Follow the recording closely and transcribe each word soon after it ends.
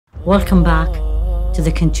Welcome back to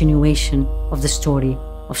the continuation of the story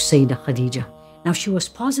of Sayyidah Khadijah. Now, she was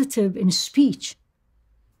positive in speech,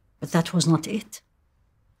 but that was not it.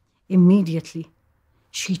 Immediately,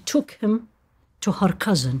 she took him to her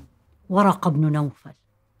cousin, Waraq ibn Nawfal.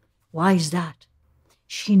 Why is that?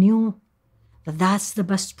 She knew that that's the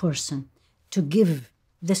best person to give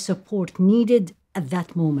the support needed at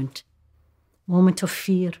that moment. Moment of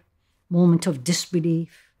fear, moment of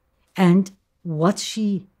disbelief, and what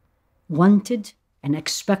she wanted and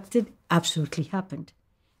expected absolutely happened.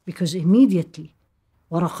 Because immediately,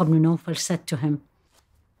 Waraq ibn Nawfal said to him,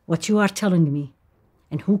 what you are telling me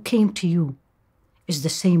and who came to you is the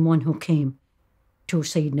same one who came to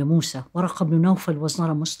Sayyidina Musa. Waraq ibn Nawfal was not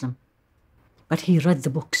a Muslim, but he read the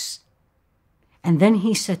books. And then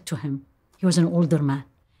he said to him, he was an older man,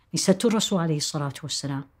 he said to Rasul alayhi salatu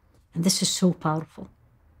wasalam, and this is so powerful,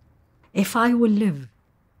 if I will live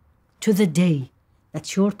to the day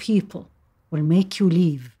that your people will make you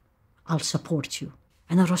leave, I'll support you.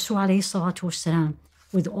 And the Rasul alayhi salatu wasalam,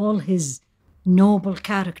 with all his noble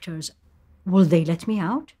characters, will they let me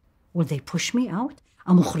out? Will they push me out?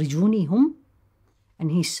 أَمُخْرِجُونِي هُمْ?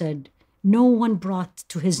 And he said, no one brought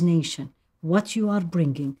to his nation what you are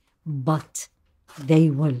bringing, but they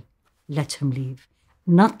will let him leave.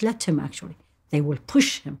 Not let him, actually. They will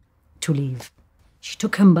push him to leave. She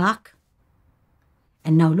took him back.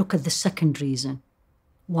 And now look at the second reason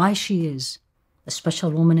why she is a special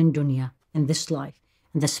woman in dunya, in this life,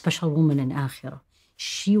 and the special woman in akhirah.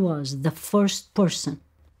 She was the first person,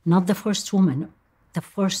 not the first woman, the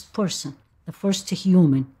first person, the first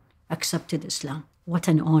human accepted Islam. What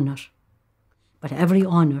an honor. But every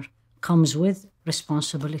honor comes with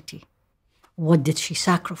responsibility. What did she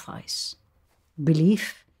sacrifice?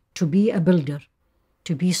 Belief, to be a builder,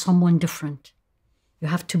 to be someone different. You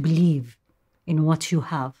have to believe in what you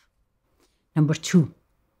have. Number 2,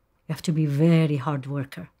 you have to be very hard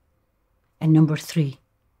worker. And number 3,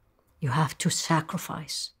 you have to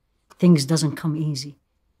sacrifice. Things doesn't come easy.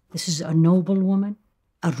 This is a noble woman,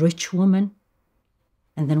 a rich woman.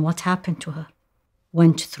 And then what happened to her?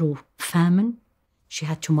 Went through famine. She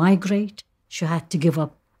had to migrate. She had to give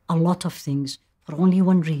up a lot of things for only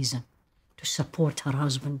one reason, to support her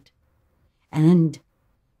husband. And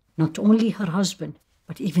not only her husband,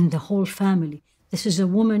 but even the whole family. This is a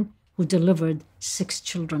woman who delivered 6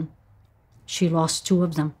 children. She lost 2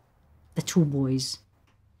 of them, the 2 boys.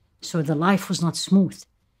 So the life was not smooth.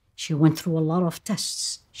 She went through a lot of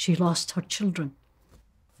tests. She lost her children.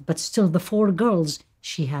 But still, the 4 girls,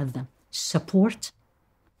 she had them. Support,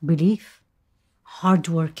 belief,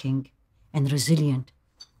 hardworking, and resilient.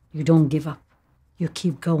 You don't give up. You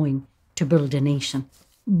keep going to build a nation.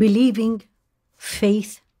 Believing,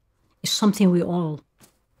 faith, is something we all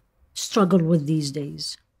struggle with these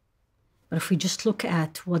days. But if we just look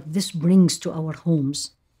at what this brings to our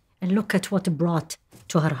homes and look at what it brought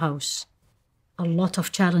to her house, a lot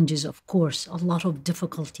of challenges, of course, a lot of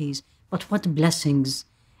difficulties, but what blessings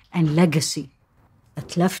and legacy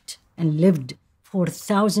that left and lived for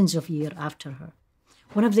thousands of years after her.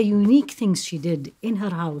 One of the unique things she did in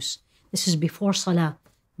her house, this is before Salah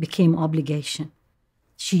became obligation.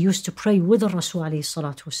 She used to pray with the Rasul alayhi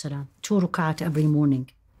salatu wasalam, 2 rak'at every morning.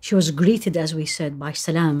 She was greeted, as we said, by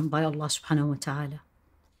salam by Allah subhanahu wa ta'ala.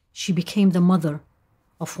 She became the mother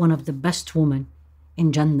of one of the best women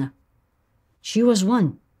in Jannah. She was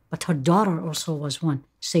one, but her daughter also was one,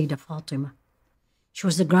 Sayyidah Fatima. She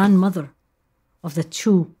was the grandmother of the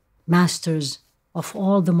 2 masters of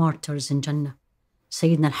all the martyrs in Jannah,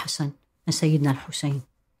 Sayyidina al-Hasan and Sayyidina al-Hussein.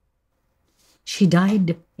 She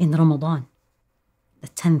died in Ramadan, the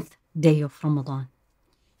 10th day of Ramadan.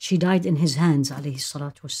 She died in his hands, alayhi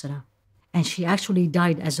salatu wassalam. And she actually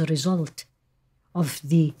died as a result of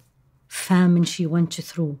the famine she went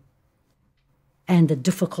through and the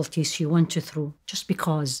difficulties she went through, just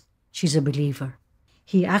because she's a believer.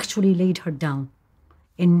 He actually laid her down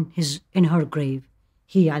in her grave,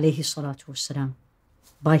 he alayhi salatu wassalam,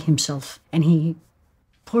 by himself. And he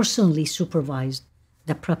personally supervised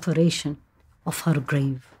the preparation of her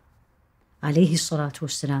grave, alayhi salatu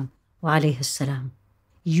wassalam wa alayhi salam.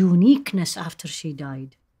 Uniqueness after she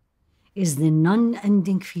died is the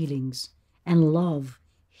non-ending feelings and love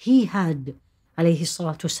he had, alayhi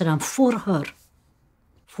salatu wasalam, for her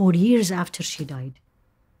for years after she died.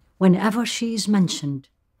 Whenever she is mentioned,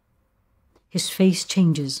 his face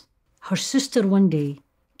changes. Her sister one day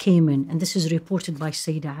came in, and this is reported by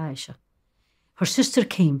Sayyidah Aisha. Her sister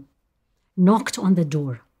came, knocked on the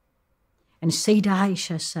door, and Sayyidah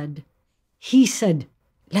Aisha said, he said,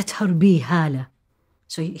 let her be Hala.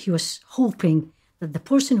 So he was hoping that the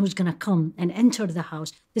person who's going to come and enter the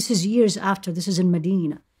house, this is years after, this is in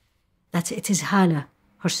Medina, that it is Hala,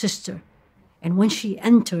 her sister. And when she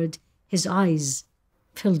entered, his eyes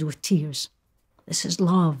filled with tears. This is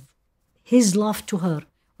love. His love to her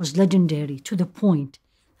was legendary, to the point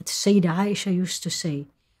that Sayyidah Aisha used to say,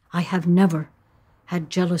 I have never had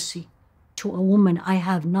jealousy to a woman I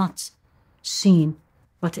have not seen,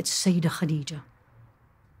 but it's Sayyidah Khadijah.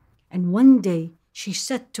 And one day she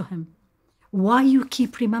said to him, why you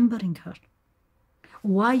keep remembering her?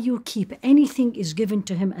 Why you keep anything is given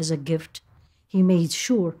to him as a gift? He made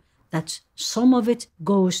sure that some of it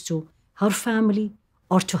goes to her family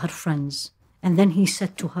or to her friends. And then he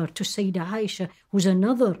said to her, to Sayyidah Aisha, who's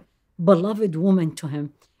another beloved woman to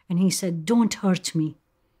him, and he said, don't hurt me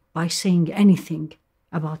by saying anything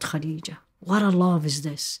about Khadijah. What a love is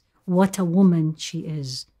this? What a woman she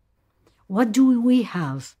is. What do we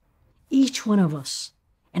have? Each one of us,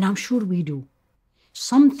 and I'm sure we do,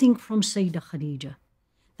 something from Sayyidah Khadijah,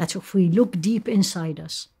 that if we look deep inside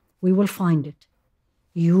us, we will find it.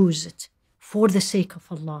 Use it for the sake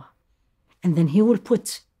of Allah. And then He will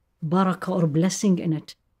put barakah or blessing in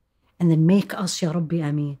it. And then make us, Ya Rabbi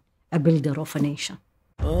Ameen, a builder of a nation.